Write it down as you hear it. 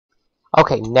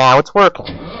Okay, now it's working.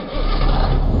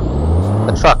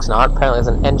 The truck's not. Apparently there's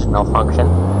an engine malfunction.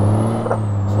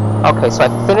 Okay, so I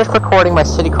finished recording my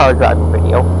city car driving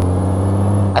video.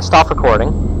 I stopped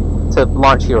recording to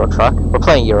launch Euro Truck. We're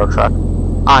playing Euro Truck.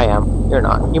 I am. You're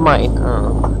not. You might. You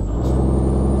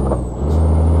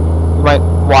might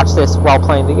watch this while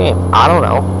playing the game. I don't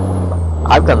know.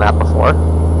 I've done that before.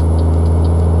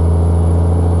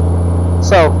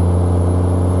 So,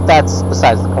 that's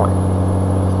besides the point.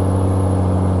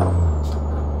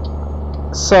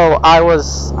 So, I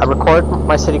recorded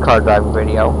my city car driving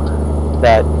video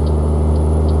that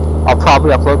I'll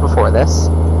probably upload before this.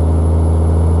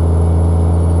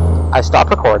 I stopped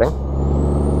recording.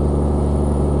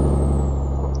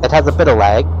 It has a bit of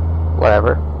lag.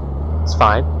 Whatever. It's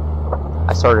fine.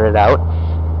 I sorted it out.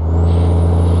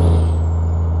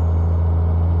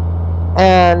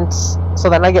 And so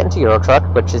then I get into Euro Truck,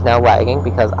 which is now lagging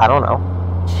because I don't know.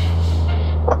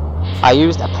 I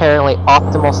used apparently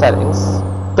optimal settings.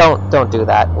 Don't do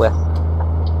that with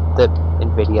the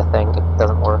NVIDIA thing. It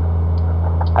doesn't work.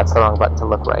 That's the wrong button to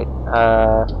look right.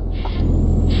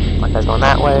 My guy's going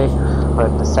that way. Put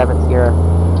it to 7th here.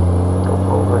 Go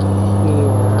over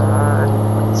here.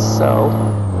 Like so.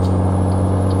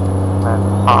 And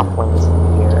Hoplin's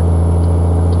here.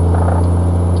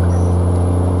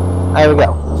 There we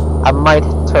go. I might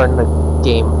turn the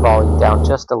game volume down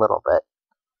just a little bit.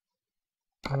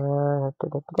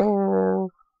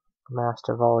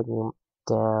 Master volume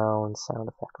down. Sound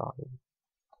effect volume.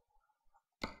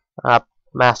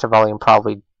 Master volume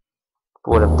probably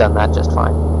would have done that just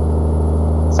fine.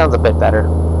 Sounds a bit better.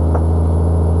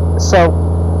 So,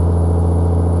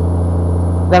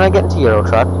 then I get into Euro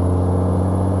Truck.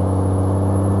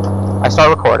 I start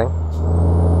recording.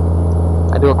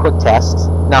 I do a quick test.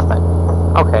 Nothing.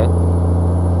 Okay.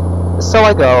 So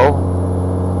I go.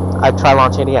 I try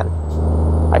launching it again.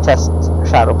 I test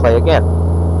Shadowplay again.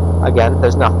 Again,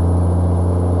 there's nothing.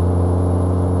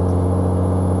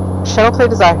 Shadowplay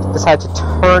decided to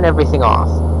turn everything off.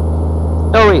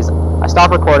 No reason. I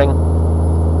stop recording.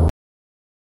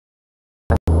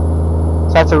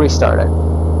 So I have to restart it.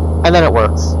 And then it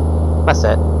works. That's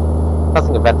it.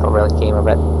 Nothing eventful really came of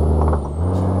it.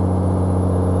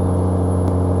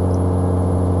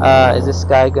 Is this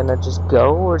guy gonna just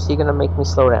go, or is he gonna make me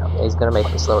slow down? Yeah, he's gonna make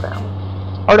me slow down.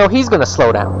 Oh no, he's gonna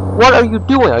slow down. What are you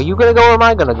doing? Are you gonna go, or am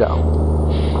I gonna go?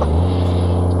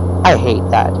 I hate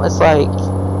that. It's like...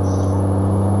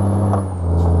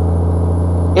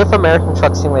 if American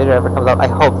Truck Simulator ever comes out, I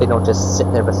hope they don't just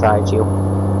sit there beside you.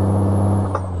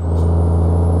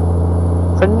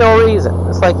 For no reason.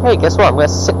 It's like, hey, guess what? I'm gonna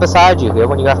sit beside you here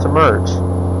when you have to merge.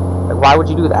 Like, why would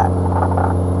you do that?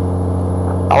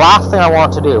 The last thing I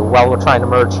want to do while we're trying to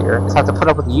merge here is have to put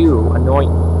up with you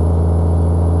annoying me.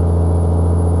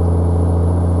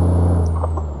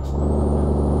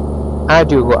 I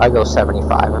go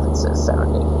 75 if it says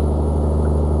 70.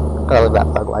 Gotta live that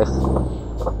thug life.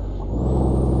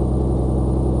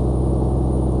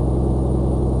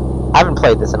 I haven't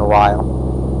played this in a while.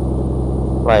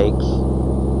 Like,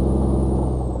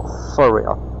 for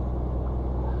real.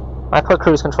 I put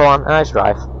cruise control on and I just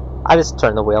drive. I just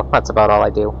turn the wheel. That's about all I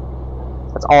do.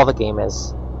 That's all the game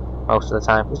is. Most of the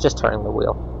time. It's just turning the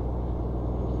wheel.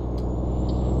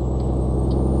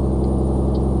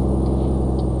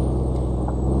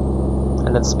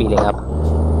 And then speeding up.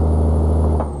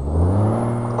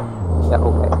 Yeah,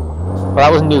 okay. Well,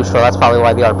 that was neutral. That's probably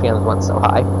why the RPMs went so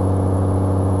high.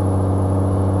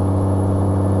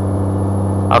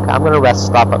 Okay, I'm gonna rest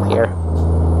stop up here.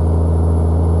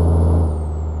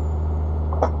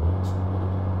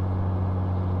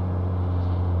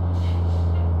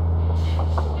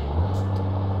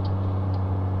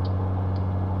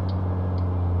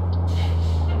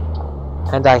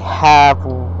 And I have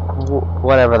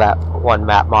whatever that one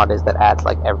map mod is that adds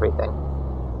like everything.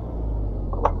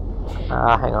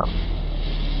 Hang on.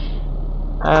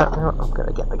 I'm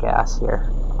gonna get the gas here.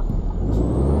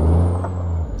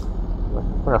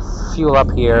 I'm gonna fuel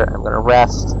up here. I'm gonna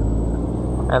rest,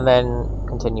 and then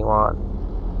continue on.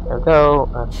 There we go.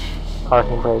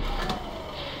 Parking brake.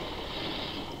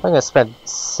 I'm gonna spend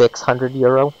 600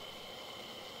 euro.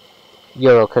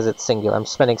 Euro because it's singular. I'm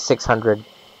spending 600.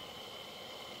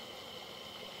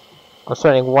 I'm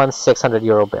spending one 600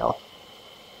 euro bill.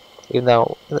 Even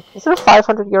though, is it a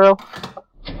 500 euro?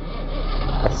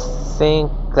 I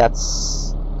think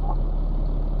that's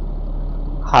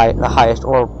the highest,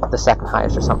 or the second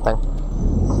highest, or something.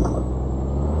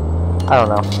 I don't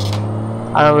know.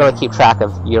 I don't really keep track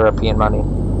of European money.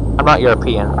 I'm not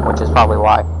European, which is probably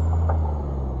why.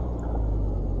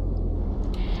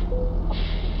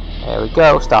 There we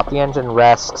go. Stop the engine.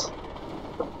 Rest.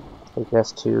 Take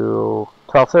us to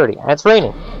 12:30, and it's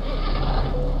raining.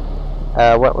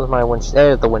 What was my windshield?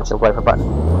 There's the windshield wiper button.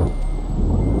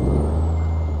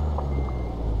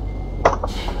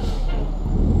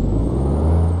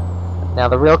 Now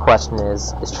the real question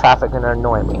is traffic gonna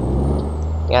annoy me?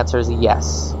 The answer is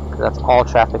yes, because that's all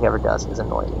traffic ever does, is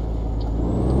annoy me.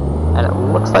 And it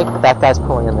looks like that guy's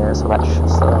pulling in there, so that should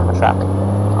slow down the traffic.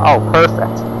 Oh,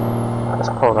 perfect. Let's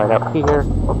pull right up here.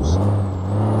 Oops.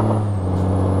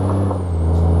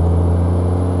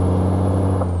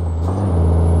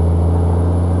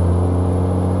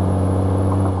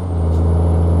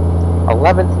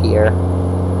 '11th gear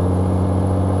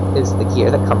is the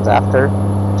gear that comes after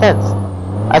 10th.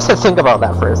 I should think about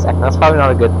that for a second. That's probably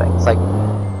not a good thing. It's like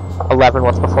 11,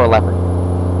 what's before 11?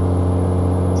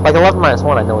 It's like 11 minus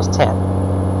 1 I know is 10.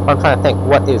 But I'm trying to think,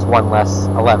 what is 1 less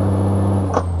 11?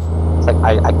 It's like,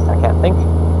 I can't think.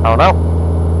 I don't know.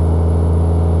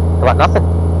 I got nothing.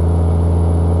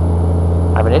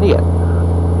 I'm an idiot.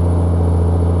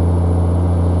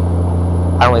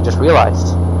 I only just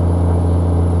realized.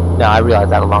 No, I realized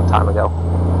that a long time ago.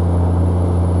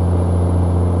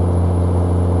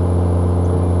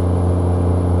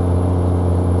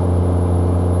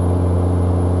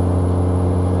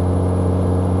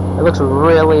 It looks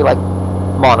really like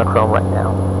monochrome right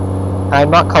now.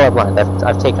 I'm not colorblind.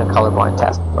 I've taken a colorblind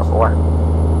test before.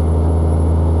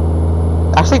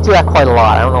 I actually do that quite a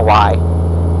lot. I don't know why.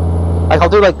 Like, I'll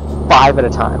do like 5 at a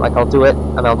time. Like, I'll do it,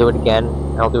 and I'll do it again,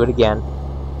 and I'll do it again,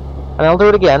 and I'll do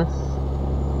it again.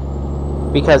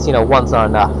 Because, you know, one's not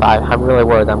enough. I'm really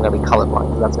worried that I'm going to be colorblind,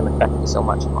 because that's going to affect me so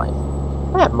much in life.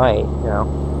 That might, you know.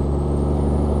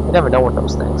 You never know with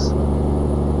those things.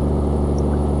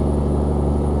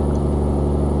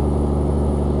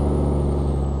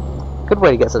 Good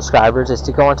way to get subscribers is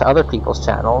to go onto other people's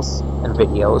channels and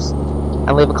videos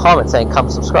and leave a comment saying, "Come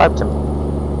subscribe to me."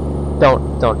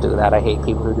 Don't do that. I hate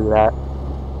people who do that.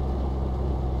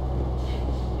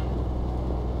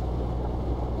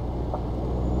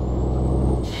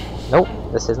 Nope,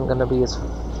 this isn't gonna be as...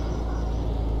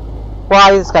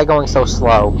 Why is this guy going so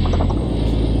slow?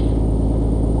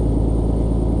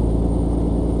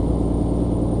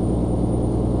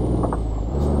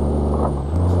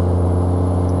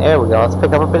 There we go, let's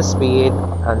pick up a bit of speed,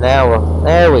 and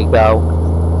there we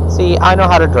go. See, I know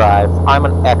how to drive. I'm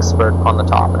an expert on the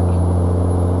topic.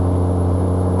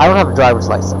 I don't have a driver's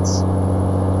license,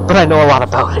 but I know a lot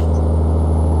about it.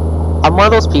 I'm one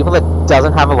of those people that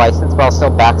doesn't have a license, but I'll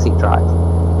still backseat drive.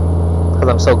 Because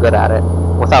I'm so good at it.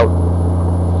 Without...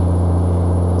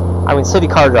 I mean, city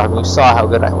car driving, you saw how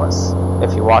good I was,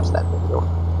 if you watched that video.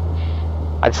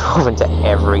 I drove into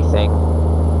everything.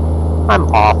 I'm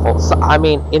awful. So, I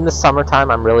mean, in the summertime,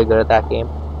 I'm really good at that game.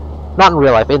 Not in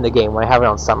real life, in the game, when I have it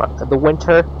on summer. The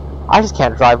winter, I just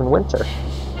can't drive in winter.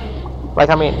 Like,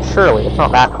 I mean, surely, it's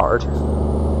not that hard.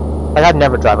 Like, I'd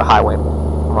never drive a highway.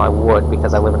 Well, I would,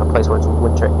 because I live in a place where it's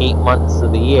winter 8 months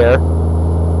of the year. You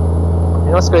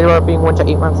know what's great about being winter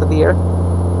 8 months of the year?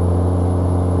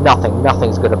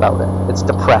 Nothing's good about it. It's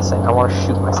depressing. I want to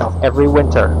shoot myself every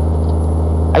winter.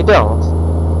 I don't.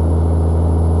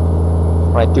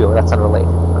 Well, I do, that's unrelated.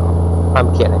 No,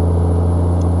 I'm kidding.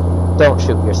 Don't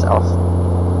shoot yourself.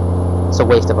 It's a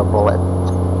waste of a bullet.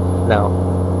 No.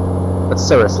 But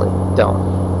seriously, don't.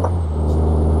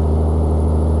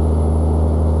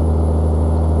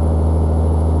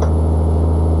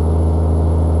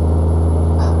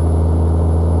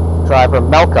 Driver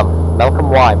Malcolm. Malcolm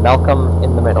Y. Malcolm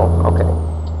in the middle. Okay.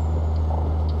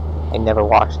 I never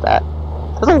watched that.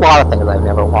 There's a lot of things I've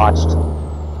never watched.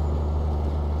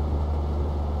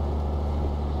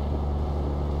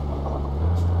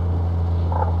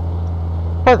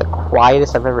 Probably the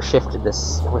quietest I've ever shifted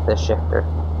this with this shifter.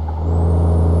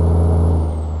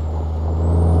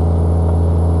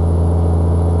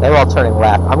 They're all turning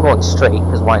left. I'm going straight,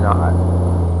 because why not?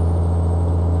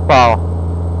 Well,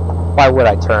 why would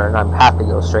I turn? I have to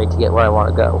go straight to get where I want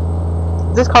to go.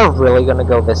 Is this car really going to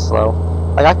go this slow?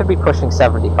 Like, I could be pushing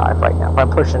 75 right now, but I'm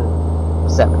pushing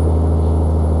 70.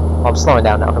 Well, I'm slowing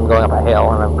down now if I'm going up a hill,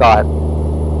 and I've got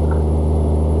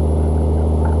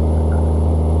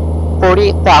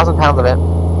 48,000 pounds of it.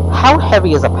 How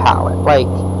heavy is a pallet? Like,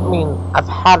 I mean, have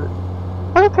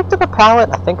I picked up a pallet?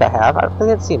 I think I have. I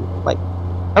think it seemed like...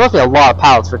 There must be a lot of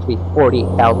pallets for it to be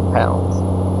 48,000 pounds.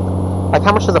 Like,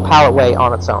 how much does a pallet weigh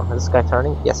on its own? Is this guy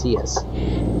turning? Yes, he is.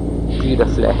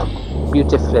 Beautifully.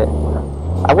 Beautifully.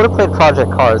 I would have played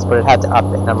Project Cars, but it had to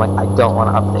update, and I'm like, I don't want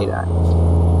to update that.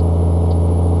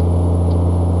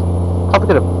 Probably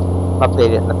could have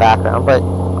updated it in the background, but,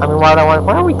 I mean, why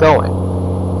are we going?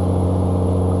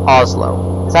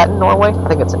 Oslo. Is that in Norway? I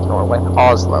think it's in Norway.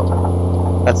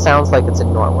 Oslo. That sounds like it's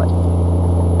in Norway.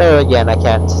 There again, I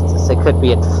can't. It could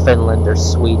be in Finland or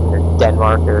Sweden or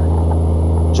Denmark or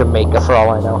Jamaica for all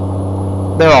I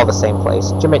know. They're all the same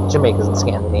place. Jamaica's in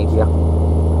Scandinavia.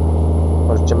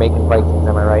 Those Jamaican Vikings,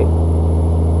 am I right?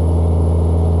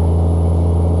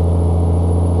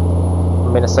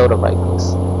 Minnesota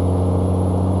Vikings.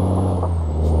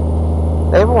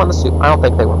 They ever won the Super Bowl? I don't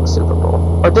think they won the Super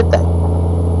Bowl. Or did they?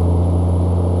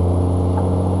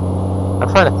 I'm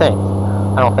trying to think.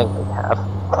 I don't think they have.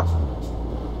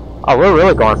 Oh, we're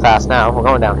really going fast now. We're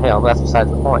going downhill, but that's besides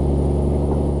the point.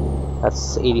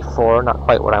 That's 84, not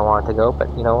quite what I wanted to go, but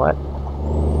you know what?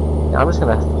 I'm just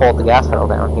going to hold the gas pedal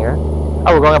down here. Oh,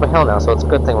 we're going up a hill now, so it's a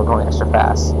good thing we're going extra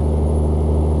fast.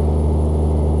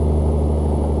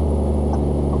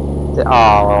 Oh,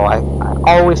 I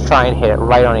always try and hit it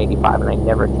right on 85, and I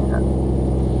never can.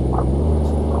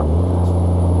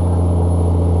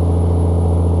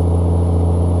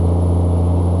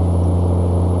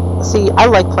 See, I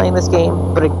like playing this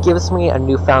game, but it gives me a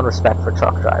newfound respect for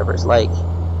truck drivers. Like,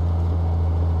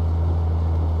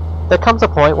 there comes a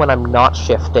point when I'm not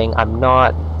shifting, I'm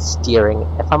not steering.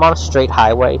 If I'm on a straight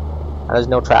highway and there's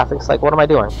no traffic, it's like, what am I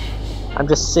doing? I'm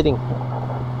just sitting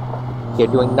here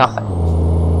doing nothing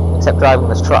except driving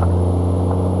this truck.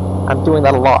 I'm doing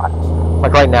that a lot.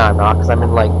 Like right now I'm not, because I'm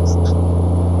in like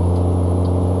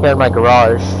here in my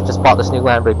garage. Just bought this new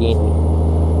Lamborghini.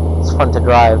 It's fun to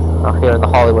drive out here in the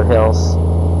Hollywood Hills.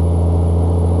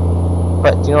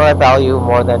 But do you know what I value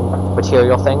more than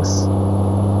material things?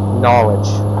 Knowledge.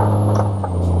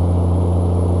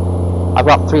 I've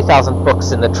got 3,000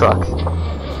 books in the truck.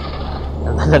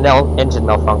 And then an engine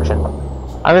malfunction.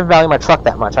 I don't even value my truck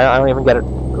that much. I don't even get it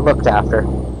looked after.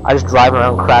 I just drive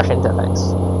around and crash into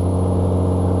things.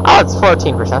 Oh, it's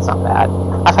 14%, that's not bad.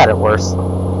 I've had it worse.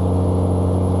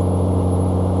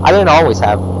 I didn't always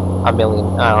have a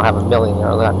million, I don't have a million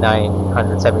euros, I got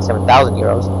 977,000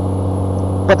 euros.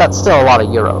 But that's still a lot of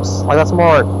euros. Like, that's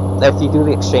more, if you do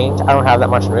the exchange, I don't have that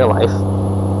much in real life.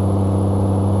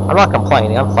 I'm not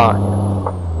complaining, I'm fine.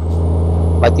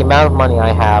 Like, the amount of money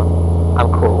I have,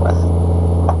 I'm cool with.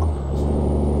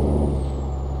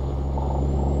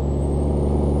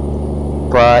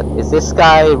 But is this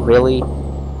guy really?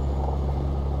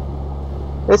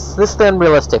 This is the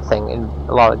unrealistic thing in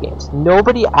a lot of games.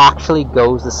 Nobody actually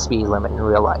goes the speed limit in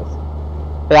real life.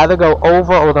 They either go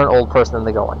over or they're an old person and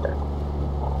they go under.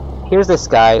 Here's this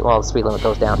guy, well, the speed limit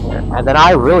goes down here. And then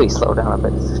I really slow down a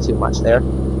bit too much there.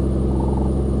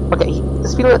 Okay, the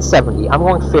speed limit's 70. I'm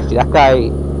going 50. That guy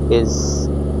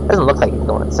doesn't look like he's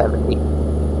going at 70.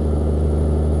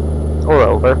 Or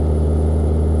over.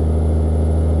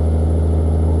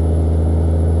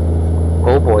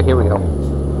 Oh boy, here we go.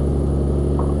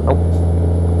 Oh,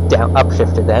 down,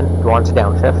 upshifted then. Go on to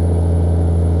downshift.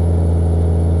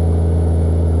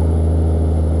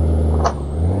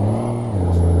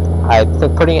 I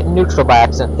think putting it in neutral by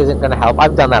accident isn't going to help.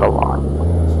 I've done that a lot.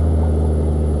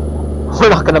 We're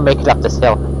not going to make it up this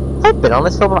hill. I've been on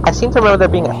this hill before. I seem to remember there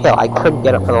being a hill. I couldn't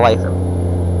get it for the life of me.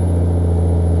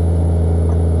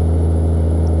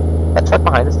 That truck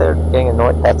behind us there, getting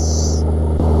annoyed. That's...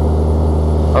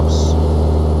 Oops.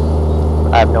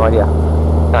 I have no idea.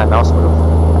 Can I mouse move?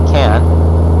 I can.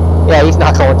 Yeah, he's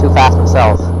not going too fast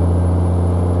himself.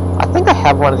 I think I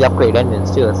have one of the upgrade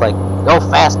engines too. It's like, go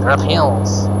faster up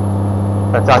hills.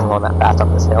 But it's not going that fast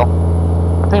up this hill.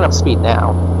 I'm picking up speed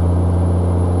now.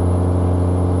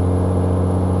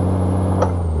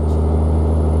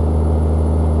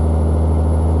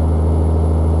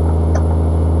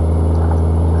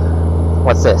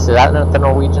 What's this? Is that the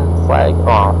Norwegian flag?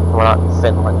 Oh, we're not in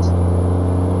Finland.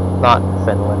 Not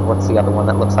Finland. What's the other one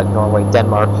that looks like Norway?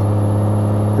 Denmark.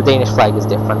 The Danish flag is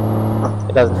different.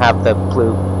 It doesn't have the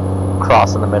blue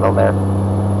cross in the middle there.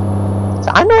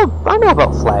 So I know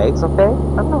about flags, okay?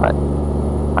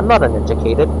 I'm not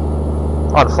uneducated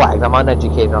on flags. I'm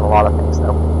uneducated on a lot of things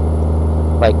though.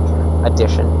 Like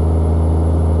addition.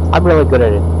 I'm really good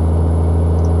at it.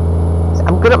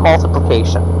 I'm good at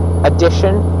multiplication.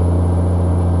 Addition,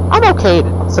 I'm okay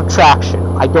at subtraction.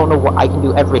 I don't know what I can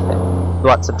do everything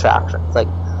but subtraction. It's like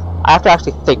I have to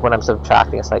actually think when I'm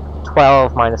subtracting. It's like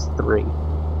 12 minus 3,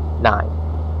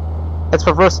 9. It's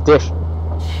reverse addition.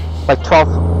 Like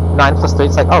 12, 9 plus 3.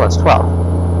 It's like, oh, that's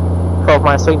 12. 12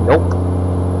 minus 3. Nope.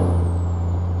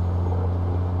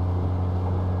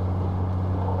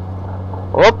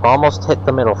 Whoop! Almost hit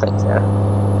the middle things there.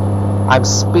 I'm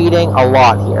speeding a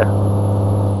lot here.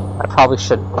 I probably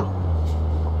shouldn't be.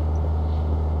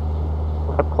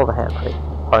 If I pull the handbrake,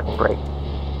 parking brake.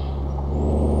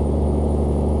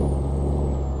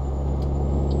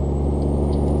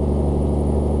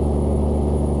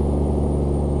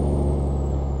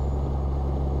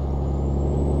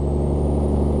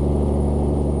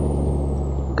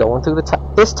 going through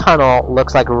the this tunnel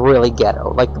looks like really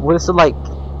ghetto. Like, this is like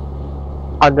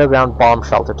underground bomb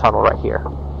shelter tunnel right here.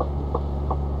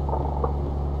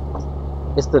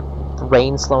 Is the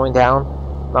rain slowing down?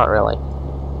 Not really.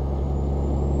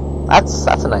 That's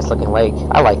a nice looking lake.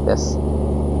 I like this.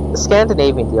 The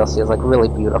Scandinavian DLC is like really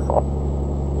beautiful.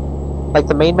 Like,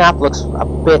 the main map looks a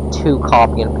bit too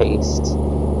copy and paste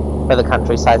for the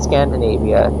countryside.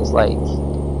 Scandinavia is like...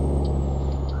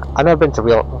 I've never been to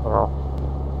real... Oh,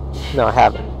 no, I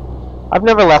haven't. I've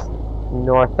never left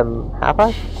have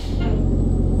I?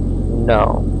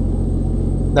 No.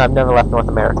 No, I've never left North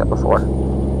America before.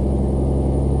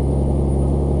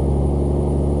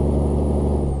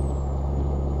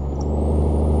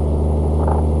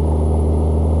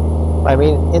 I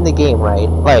mean, in the game, right?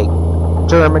 Like,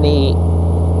 Germany,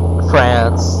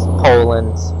 France,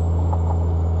 Poland,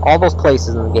 all those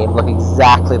places in the game look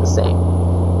exactly the same.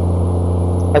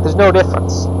 Like, there's no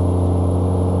difference.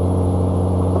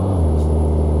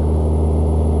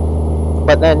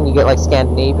 But then you get, like,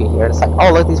 Scandinavia here, and it's like,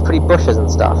 oh, look at these pretty bushes and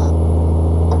stuff.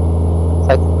 It's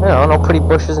like, no pretty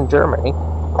bushes in Germany.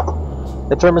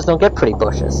 The Germans don't get pretty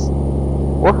bushes.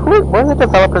 Where are the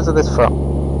developers of this from?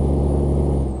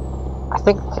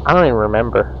 I don't even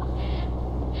remember.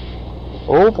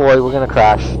 Oh boy, we're gonna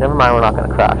crash. Never mind, we're not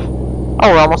gonna crash.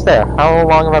 Oh, we're almost there. How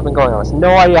long have I been going on this? No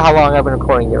idea how long I've been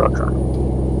recording Euro Truck.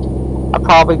 I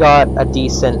probably got a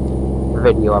decent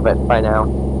video of it by now.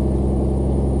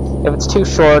 If it's too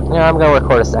short, yeah, I'm gonna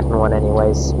record a second one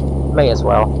anyways. May as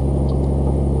well.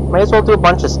 May as well do a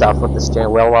bunch of stuff with the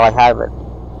steering wheel while I have it.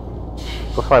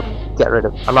 Before I get rid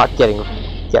of... I'm not getting...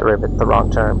 Get rid of it, the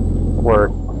wrong term.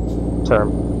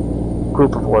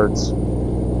 Group of words.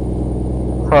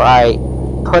 Before I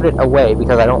put it away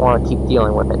because I don't want to keep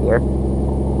dealing with it here.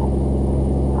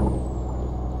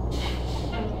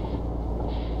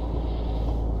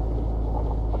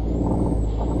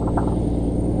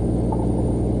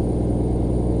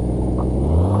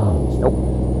 Nope.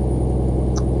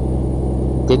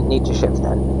 Didn't need to shift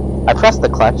then. I pressed the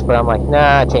clutch, but I'm like,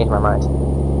 nah, I changed my mind.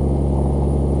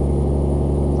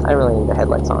 I don't really need the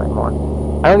headlights on anymore.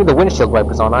 I don't need the windshield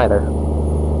wipers on either.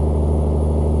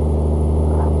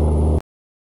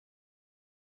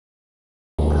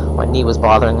 My knee was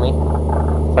bothering me.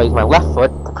 So I used my left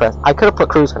foot to press... I could have put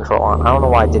cruise control on. I don't know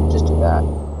why I didn't just do that.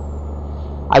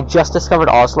 I just discovered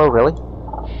Oslo, really?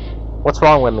 What's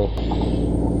wrong with me?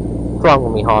 What's wrong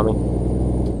with me, homie?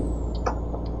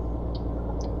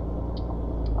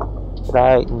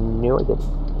 I knew I did.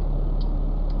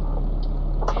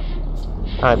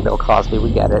 I'm Bill Cosby,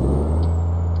 we get it.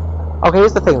 Okay,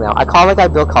 here's the thing though. I call that guy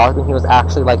Bill Cosby and he was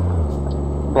actually like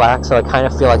black, so I kind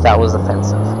of feel like that was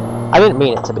offensive. I didn't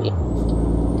mean it to be.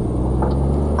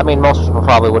 I mean, most people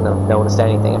probably wouldn't have noticed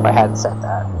anything if I hadn't said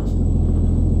that.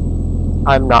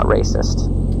 I'm not racist.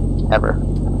 Ever.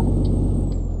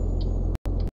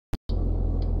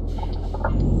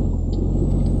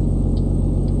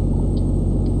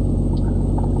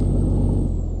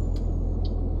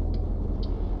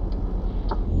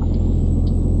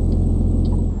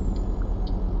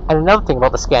 And another thing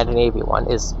about the Scandinavia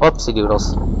one is, oopsie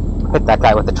doodles, hit that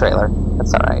guy with the trailer.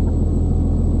 That's alright.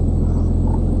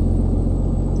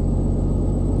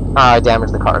 I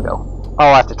damaged the cargo. Oh,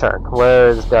 I have to turn.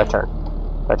 Did I turn?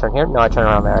 Did I turn here? No, I turn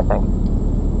around there, I think.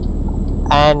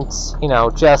 And, you know,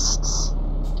 just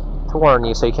to warn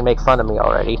you so you can make fun of me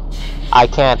already, I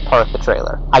can't park the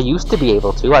trailer. I used to be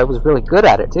able to. I was really good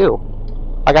at it, too.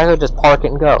 Like, I could just park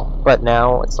it and go. But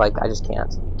now, it's like, I just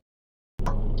can't.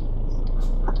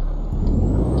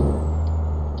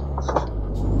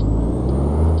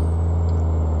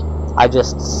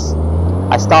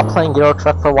 I stopped playing Euro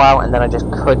Truck for a while, and then I just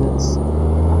couldn't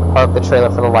park the trailer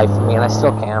for the life of me, and I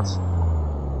still can't.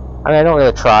 I mean, I don't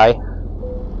really try.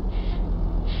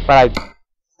 But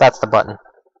that's the button.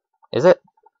 Is it?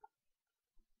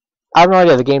 I have no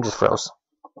idea, the game just froze.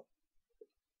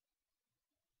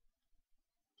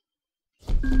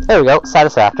 There we go,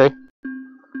 satisfactory.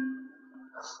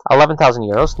 11,000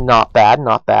 euros, not bad,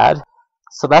 not bad.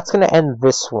 So that's going to end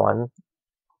this one.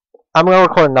 I'm going to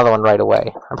record another one right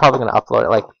away. I'm probably going to upload it,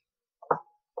 like,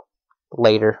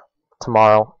 later,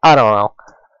 tomorrow. I don't know.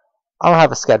 I don't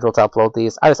have a schedule to upload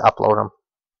these. I just upload them.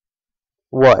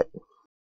 What?